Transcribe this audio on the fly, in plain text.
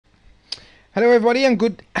Hello everybody and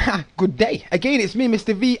good day. Again, it's me,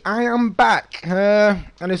 Mr. V. I am back. I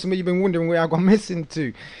know some of you have been wondering where I got missing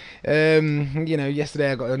to.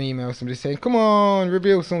 Yesterday I got an email, somebody saying, come on,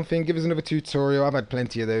 reveal something, give us another tutorial. I've had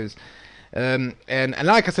plenty of those. And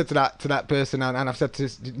like I said to that person, and I've said to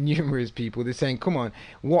numerous people, they're saying, come on,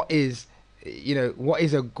 what is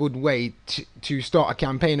a good way to start a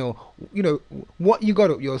campaign, or what you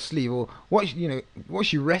got up your sleeve, or what's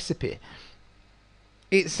your recipe?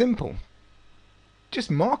 It's simple. Just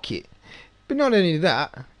mark it. But not only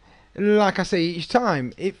that, like I say each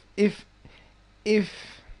time, if if I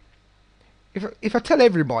tell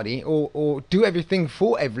everybody, or do everything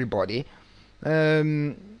for everybody,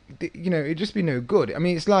 um, it'd just be no good. I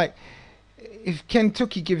mean, it's like if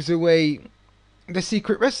Kentucky gives away the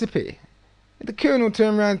secret recipe, the Colonel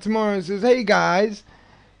turn around tomorrow and says, "Hey guys,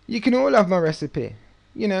 you can all have my recipe."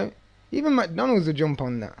 You know, even McDonald's will jump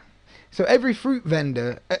on that. So every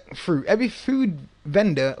every food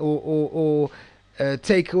vendor, or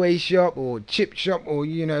takeaway shop, or chip shop, or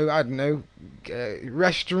I don't know,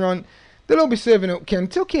 restaurant, they'll all be serving up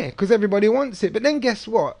Kentucky because everybody wants it. But then guess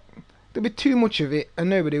what? There'll be too much of it, and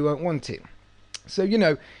nobody won't want it. So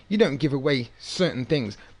you don't give away certain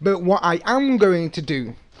things. But what I am going to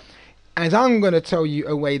do, as I'm going to tell you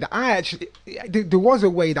a way that there was a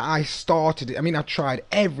way that I started it. I mean, I tried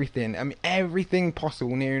everything. I mean, everything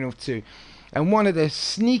possible, near enough to. And one of the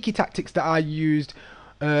sneaky tactics that I used,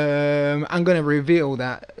 I'm going to reveal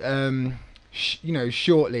that,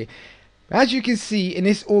 shortly. As you can see in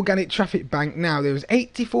this organic traffic bank now, there was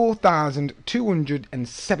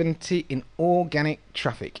 84,270 in organic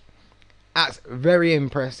traffic. That's very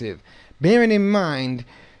impressive. Bearing in mind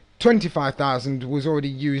 25,000 was already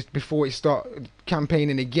used before it started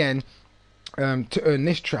campaigning again, to earn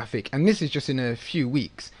this traffic, and this is just in a few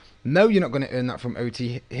weeks. No, you're not going to earn that from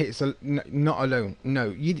OT hits, not alone.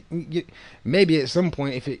 No, you maybe at some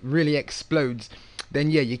point, if it really explodes,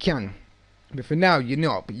 then yeah, you can. But for now, you're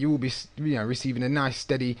not. But you will be, receiving a nice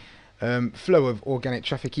steady flow of organic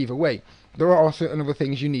traffic either way. There are certain other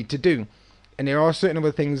things you need to do, and there are certain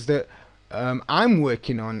other things that I'm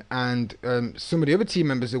working on, and some of the other team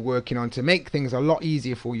members are working on, to make things a lot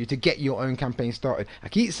easier for you to get your own campaign started. I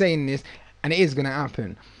keep saying this, and it is going to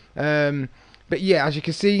happen. But yeah, as you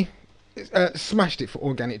can see, smashed it for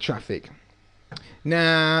organic traffic.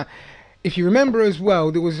 Now, if you remember as well,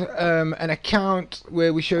 there was an account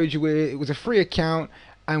where we showed you where it was a free account,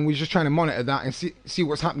 and we were just trying to monitor that and see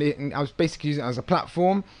what's happening. And I was basically using it as a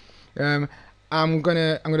platform. I'm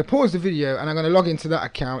gonna pause the video, and I'm gonna log into that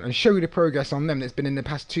account and show you the progress on them that's been in the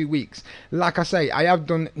past 2 weeks. Like I say, I have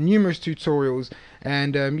done numerous tutorials,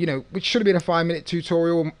 and which should have been a 5-minute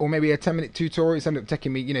tutorial, or maybe a 10-minute tutorial. It's ended up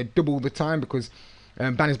taking me double the time, because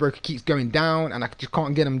Banner's Broker keeps going down, and I just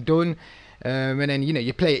can't get them done. And then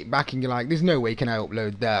you play it back, and you're like, there's no way can I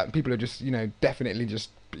upload that. People are just definitely just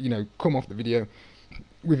come off the video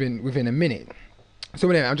within a minute. So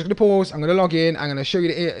anyway, I'm just going to pause. I'm going to log in. I'm going to show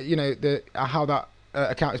you how that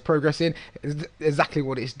account is progressing. It's exactly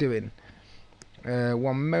what it's doing.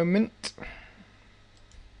 One moment.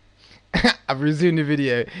 I've resumed the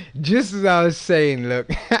video. Just as I was saying, look,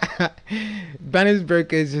 Banner's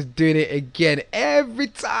Broker is just doing it again. Every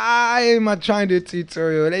time I try and do a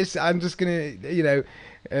tutorial, I'm just going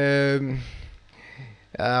to,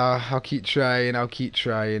 I'll keep trying. I'll keep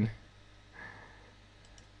trying.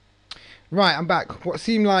 Right, I'm back. What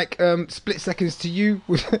seemed like split seconds to you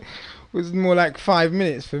was more like 5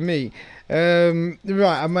 minutes for me. Right,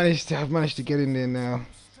 I've managed to get in there now,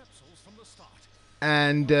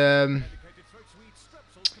 and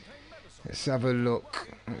let's have a look.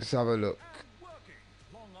 Let's have a look.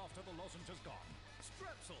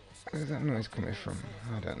 Where's that noise coming from?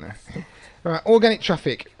 I don't know. Right, organic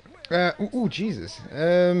traffic. Oh Jesus.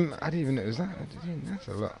 I didn't even know it was that. That's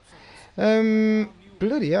a lot.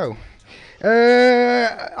 Bloody hell.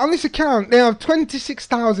 On this account, they have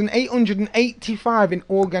 26,885 in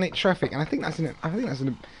organic traffic, and I think that's in. I don't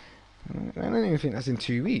even think that's in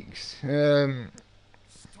 2 weeks. Yeah,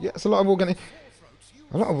 it's a lot of organic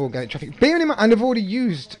traffic. Bearing in mind, and they've already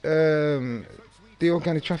used the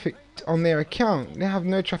organic traffic on their account. They have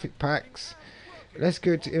no traffic packs. Let's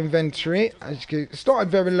go to inventory. Started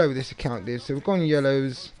very low, this account did, so we've gone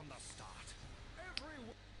yellows.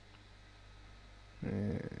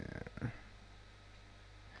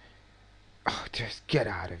 Oh, just get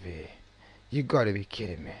out of here. You gotta be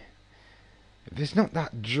kidding me. If it's not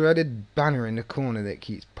that dreaded banner in the corner that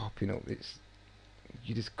keeps popping up,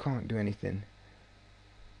 you just can't do anything.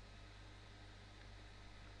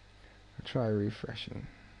 I'll try refreshing.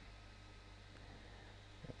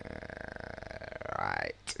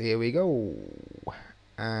 Right, here we go.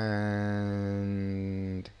 And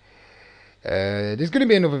There's going to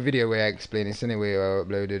be another video where I explain this anyway,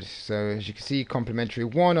 uploaded. So as you can see, complimentary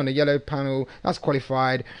 1 on a yellow panel, that's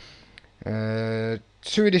qualified. 2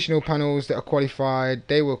 additional panels that are qualified,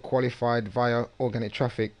 they were qualified via organic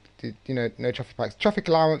traffic. You know, no traffic packs. Traffic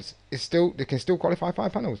allowance is still, they can still qualify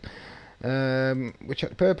 5 panels. Which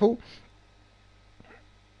at purple,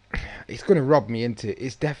 it's going to rob me into it.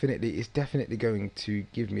 It's definitely going to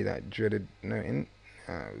give me that dreaded noting.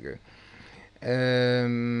 There we go.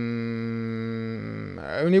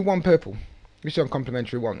 Only 1 purple, which is on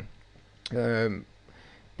complimentary 1.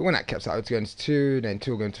 But when that caps out, it's going to 2, then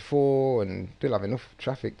 2 will go into 4, and they'll have enough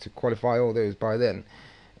traffic to qualify all those by then.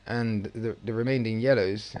 And the remaining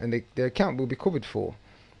yellows, and their account will be covered for.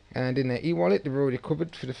 And in their e-wallet, they're already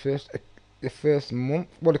covered for the first month.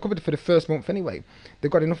 Well, they're covered for the first month anyway.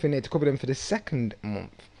 They've got enough in there to cover them for the second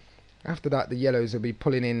month. After that, the yellows will be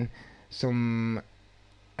pulling in some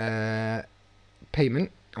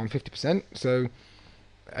payment on 50%. So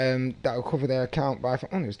that will cover their account by,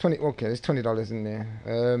 oh, there's 20. Okay, there's $20 in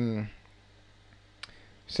there.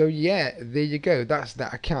 So yeah, there you go. That's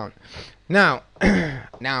that account. Now,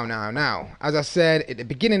 now, as I said at the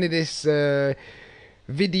beginning of this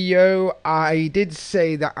video, I did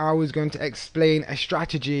say that I was going to explain a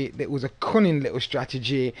strategy that was a cunning little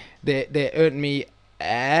strategy that earned me a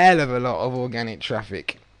hell of a lot of organic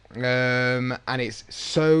traffic. And it's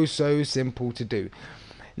so simple to do.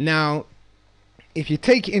 Now, if you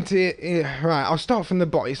take it into right, I'll start from the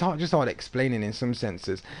bottom. It's just hard explaining in some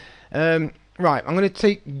senses. Right, I'm going to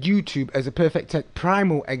take YouTube as a perfect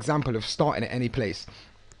primal example of starting at any place.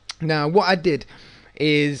 Now, what I did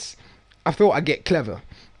is I thought I'd get clever,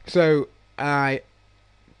 so I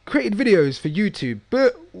created videos for YouTube,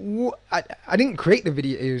 but I didn't create the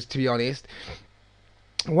videos, to be honest.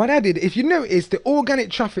 What I did, if you notice, the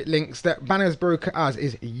organic traffic links that Banners Broker has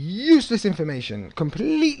is useless information,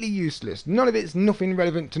 completely useless. None of it's nothing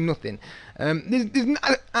relevant to nothing. There's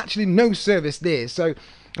actually no service there. So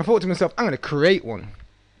I thought to myself, I'm going to create one.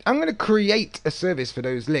 I'm going to create a service for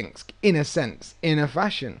those links, in a sense, in a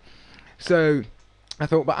fashion. So I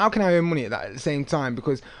thought, but how can I earn money at that at the same time?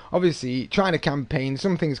 Because obviously, trying to campaign,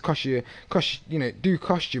 some things cost you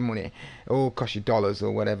money, or cost you dollars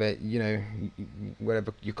or whatever,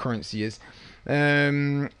 whatever your currency is.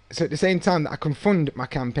 So at the same time that I can fund my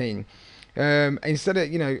campaign, instead of,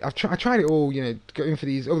 I tried it all, going for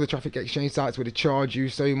these other traffic exchange sites where they charge you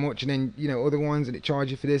so much, and then other ones and it charge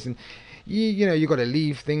you for this, and you got to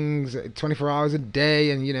leave things 24 hours a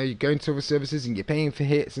day, and you're going to other services and you're paying for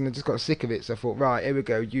hits, and I just got sick of it. So I thought, right, here we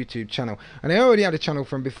go, YouTube channel. And I already had a channel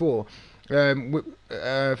from before, from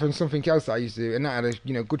something else that I used to do, and that had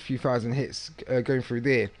a good few thousand hits going through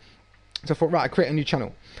there. So I thought, right, I create a new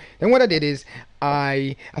channel. Then what I did is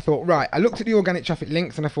I thought, right, I looked at the organic traffic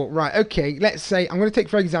links, and I thought, right, okay, let's say, I'm going to take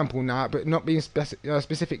for example now, but not being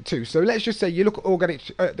specific too. So let's just say you look at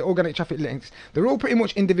the organic traffic links. They're all pretty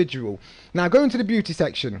much individual. Now go into the beauty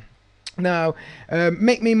section. Now,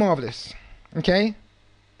 make me marvelous. Okay?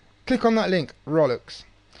 Click on that link, Rolex.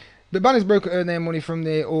 The Banners Broker earn their money from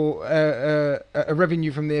there, or a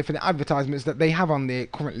revenue from there for the advertisements that they have on there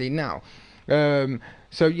currently now.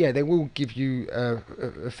 So yeah, they will give you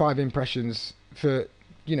 5 impressions for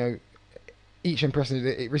each impression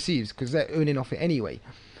that it receives, because they're earning off it anyway.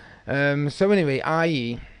 So anyway,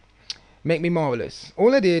 i.e. make me marvelous.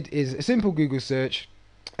 All I did is a simple Google search,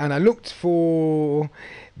 and I looked for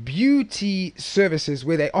beauty services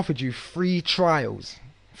where they offered you free trials.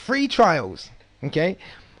 Okay,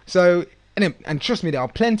 so and trust me, there are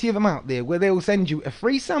plenty of them out there where they will send you a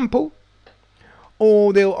free sample,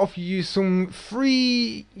 or they'll offer you some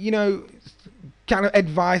free, kind of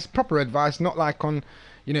advice, proper advice, not like on,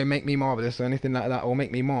 make me marvelous or anything like that, or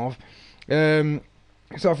make me marv. So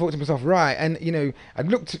I thought to myself, right, and I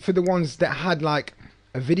looked for the ones that had like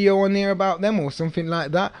a video on there about them or something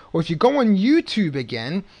like that. Or if you go on YouTube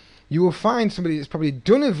again, you will find somebody that's probably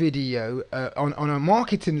done a video on a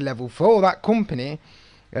marketing level for that company,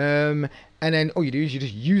 and then all you do is you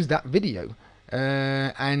just use that video,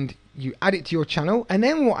 and you add it to your channel. And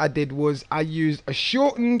then what I did was I used a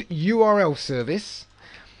shortened URL service,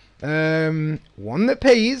 one that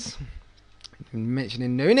pays,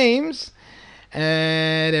 mentioning no names.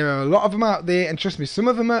 There are a lot of them out there, and trust me, some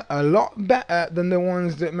of them are a lot better than the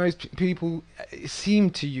ones that most people seem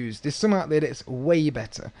to use. There's some out there that's way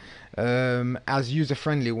better, as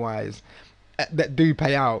user-friendly wise, that do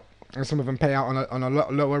pay out, and some of them pay out on a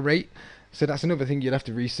lot lower rate. So that's another thing you'd have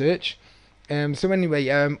to research. So anyway,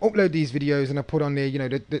 upload these videos, and I put on there,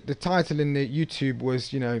 the title in the YouTube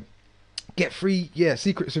was, get free,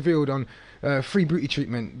 secrets revealed on free beauty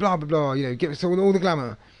treatment, blah blah blah, get all the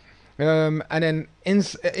glamour. And then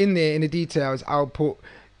in there in the details, I'll put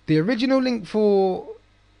the original link for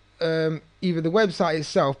either the website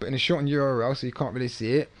itself, but in a shortened URL, so you can't really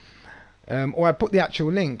see it. Or I put the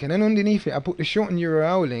actual link, and then underneath it I put the shortened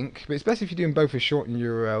URL link, but especially if you're doing both as shortened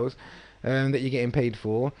URLs that you're getting paid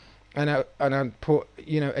for, and I put,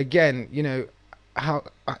 again, how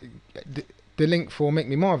the link for Make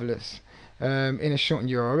Me Marvelous in a shortened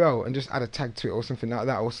URL, and just add a tag to it or something like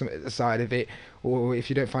that, or something at the side of it. Or if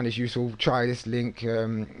you don't find this useful, try this link,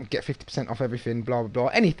 get 50% off everything, blah blah blah,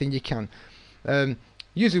 anything you can.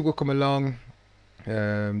 User will come along.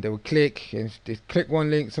 They will click, and if they click one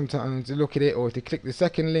link sometimes to look at it, or if they click the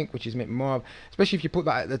second link, which is Make Me Marv, especially if you put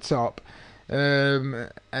that at the top, and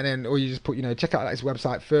then, or you just put, check out this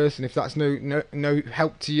website first, and if that's no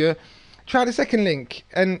help to you, try the second link,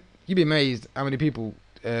 and you'd be amazed how many people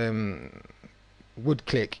would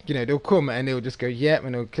click. They'll come and they'll just go yep,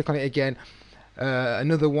 and they'll click on it again.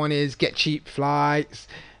 Another one is get cheap flights,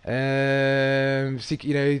 trick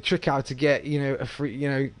out to get a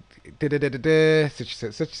free,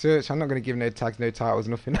 such. I'm not going to give no tags, no titles,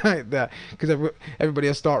 nothing like that, because everybody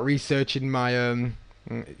will start researching my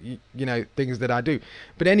things that I do.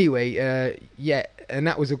 But anyway, yeah, and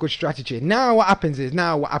that was a good strategy. Now what happens is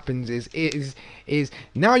now you're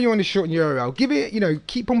on the shortened URL. Give it,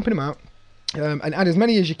 keep pumping them out. And add as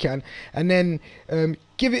many as you can, and then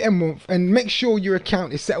give it a month, and make sure your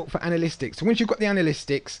account is set up for analytics. So once you've got the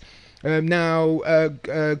analytics,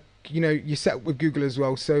 you set up with Google as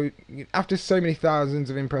well. So after so many thousands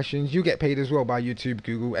of impressions, you get paid as well by YouTube,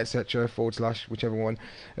 Google, etc. / whichever one,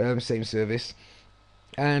 same service.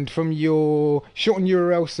 And from your shortened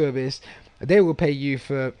URL service, they will pay you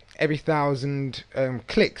for every 1,000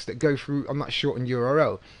 clicks that go through on that shortened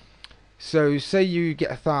URL. So say you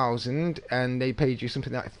get 1,000 and they paid you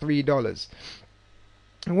something like $3.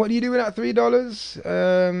 And what do you do with that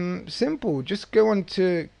 $3? Simple. Just go on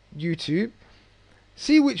to YouTube,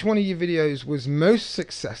 see which one of your videos was most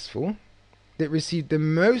successful, that received the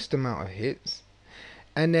most amount of hits,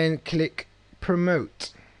 and then click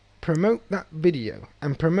promote. Promote that video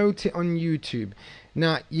and promote it on YouTube.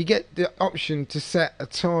 Now you get the option to set a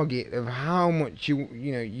target of how much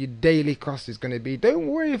your daily cost is going to be. Don't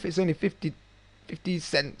worry if it's only 50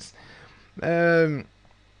 cents.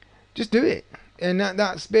 Just do it, and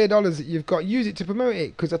that spare dollars that you've got, use it to promote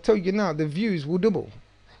it, because I tell you now, the views will double,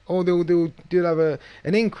 or they'll have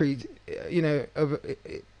an increase, of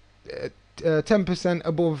 10%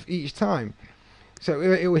 above each time. So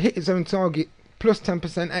it will hit its own target plus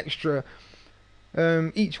 10% extra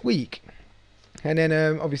each week. And then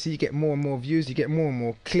obviously you get more and more views, you get more and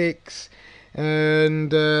more clicks,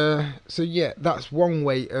 and so yeah, that's one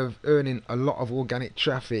way of earning a lot of organic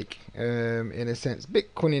traffic, in a sense.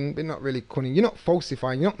 Bit cunning, but not really cunning. You're not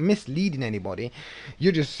falsifying, you're not misleading anybody.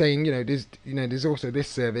 You're just saying, there's also this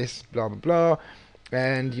service, blah blah blah,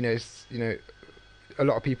 and a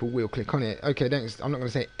lot of people will click on it. Okay, I'm not going to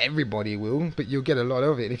say everybody will, but you'll get a lot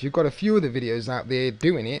of it. And if you've got a few of the videos out there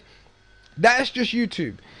doing it, that's just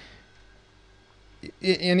YouTube.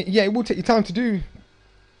 And yeah, it will take you time to do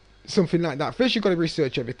something like that. First you've got to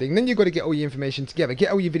research everything, then you've got to get all your information together,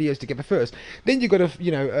 get all your videos together first, then you've got to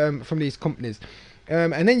from these companies,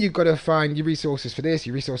 and then you've got to find your resources for this,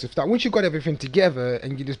 your resources for that. Once you've got everything together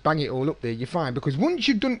and you just bang it all up there, you're fine. Because once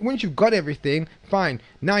you've got everything, fine,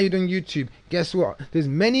 now you're done YouTube, guess what, there's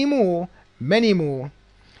many more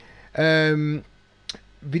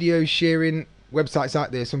video sharing websites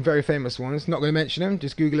out there, some very famous ones, not going to mention them,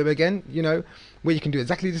 just Google them again, where you can do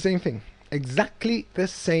exactly the same thing, exactly the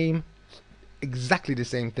same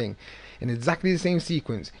thing, in exactly the same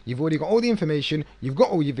sequence. You've already got all the information, you've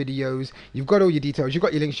got all your videos, you've got all your details, you've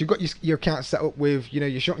got your links, you've got your account set up with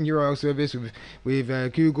your shortened URL service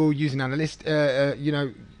with Google, using AdSense,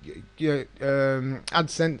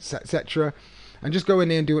 etc. And just go in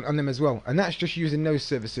there and do it on them as well. And that's just using those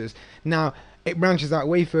services. Now it branches out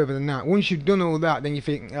way further than that. Once you've done all that, then you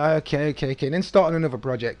think, okay, then start on another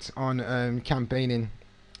project on campaigning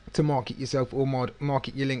to market yourself or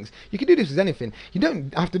market your links. You can do this with anything. You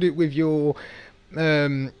don't have to do it with your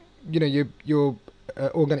your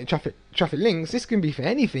organic traffic links. This can be for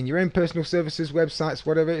anything, your own personal services, websites,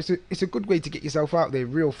 whatever. It's a good way to get yourself out there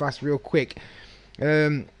real fast, real quick.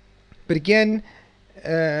 But again,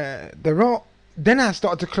 then I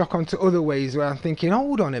started to clock onto other ways where I'm thinking,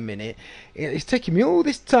 hold on a minute, it's taking me all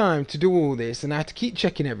this time to do all this, and I have to keep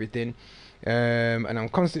checking everything, and I'm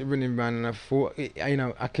constantly running around, and I thought,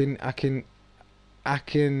 I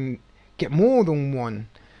can get more than one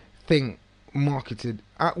thing marketed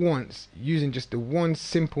at once using just the one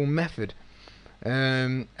simple method,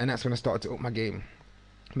 and that's when I started to up my game.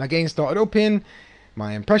 My game started upping,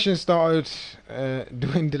 my impressions started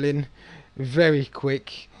dwindling very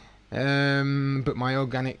quick, but my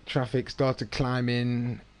organic traffic started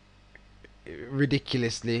climbing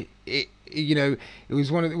ridiculously. It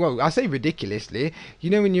was one of the, well, I say ridiculously.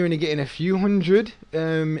 When you're only getting a few hundred,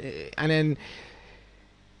 and then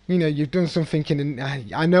you've done something, and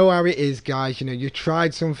I know how it is, guys. You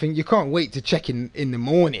tried something, you can't wait to check in the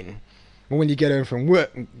morning or when you get home from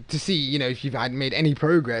work to see, if you've made any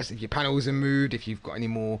progress, if your panels are moved, if you've got any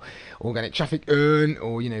more organic traffic earned,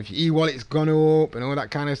 or if your e-wallet's gone up and all that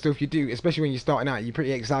kind of stuff. You do, especially when you're starting out, you're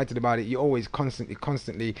pretty excited about it. You're always constantly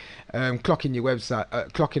clocking your website,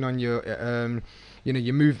 clocking on your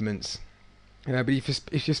your movements. But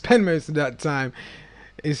if you spend most of that time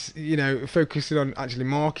is focusing on actually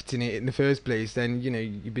marketing it in the first place, then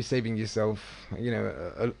you'd be saving yourself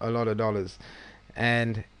a lot of dollars.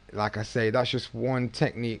 And like I say, that's just one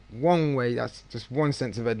technique, one way. That's just one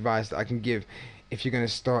sense of advice that I can give if you're going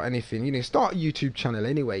to start anything. Start a YouTube channel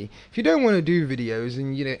anyway. If you don't want to do videos,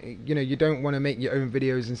 and you don't want to make your own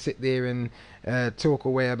videos and sit there and talk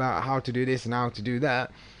away about how to do this and how to do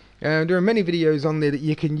that, there are many videos on there that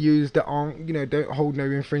you can use that aren't, don't hold no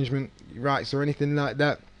infringement rights or anything like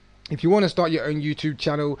that. If you want to start your own YouTube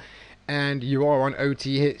channel and you are on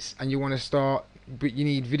OT hits and you want to start, but you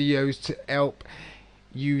need videos to help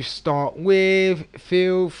you start with,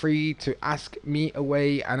 feel free to ask me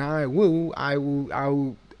away, and I will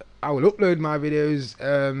upload my videos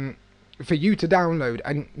for you to download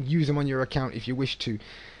and use them on your account if you wish to,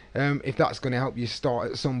 if that's going to help you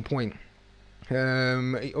start at some point.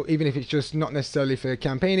 Even if it's just not necessarily for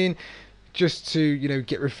campaigning, just to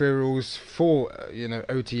get referrals for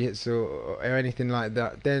OT hits or anything like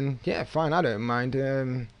that, then yeah, fine, I don't mind.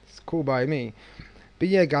 It's cool by me. But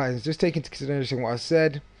yeah, guys, just take into consideration what I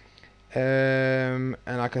said, and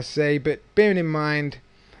like I say, but bearing in mind,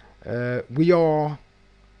 we are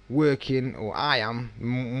working, or I am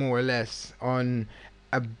more or less, on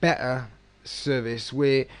a better service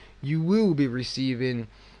where you will be receiving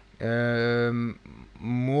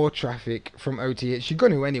more traffic from OTH. You're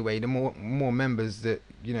going to anyway. The more members that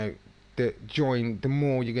that join, the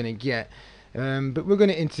more you're going to get. But we're going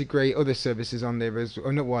to integrate other services on there as,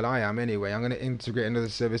 or not what I am anyway. I'm going to integrate another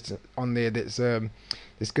service on there that's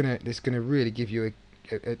gonna really give you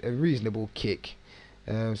a reasonable kick.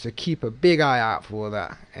 So keep a big eye out for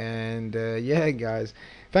that. And yeah, guys,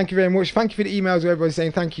 thank you very much. Thank you for the emails. Everybody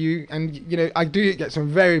saying thank you, and I do get some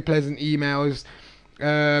very pleasant emails.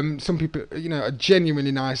 Some people are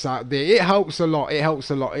genuinely nice out there. It helps a lot. It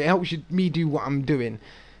helps me do what I'm doing.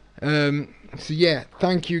 So yeah,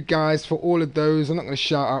 thank you guys for all of those. I'm not going to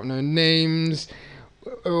shout out no names,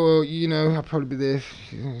 or I'll probably be there.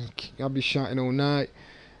 I'll be shouting all night,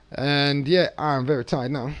 and yeah, I'm very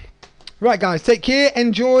tired now. Right, guys, take care,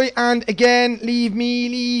 enjoy, and again, leave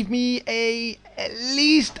me at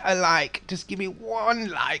least a like. Just give me one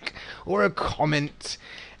like or a comment,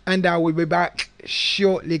 and I will be back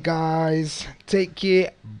shortly, guys. Take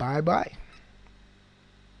care. Bye bye.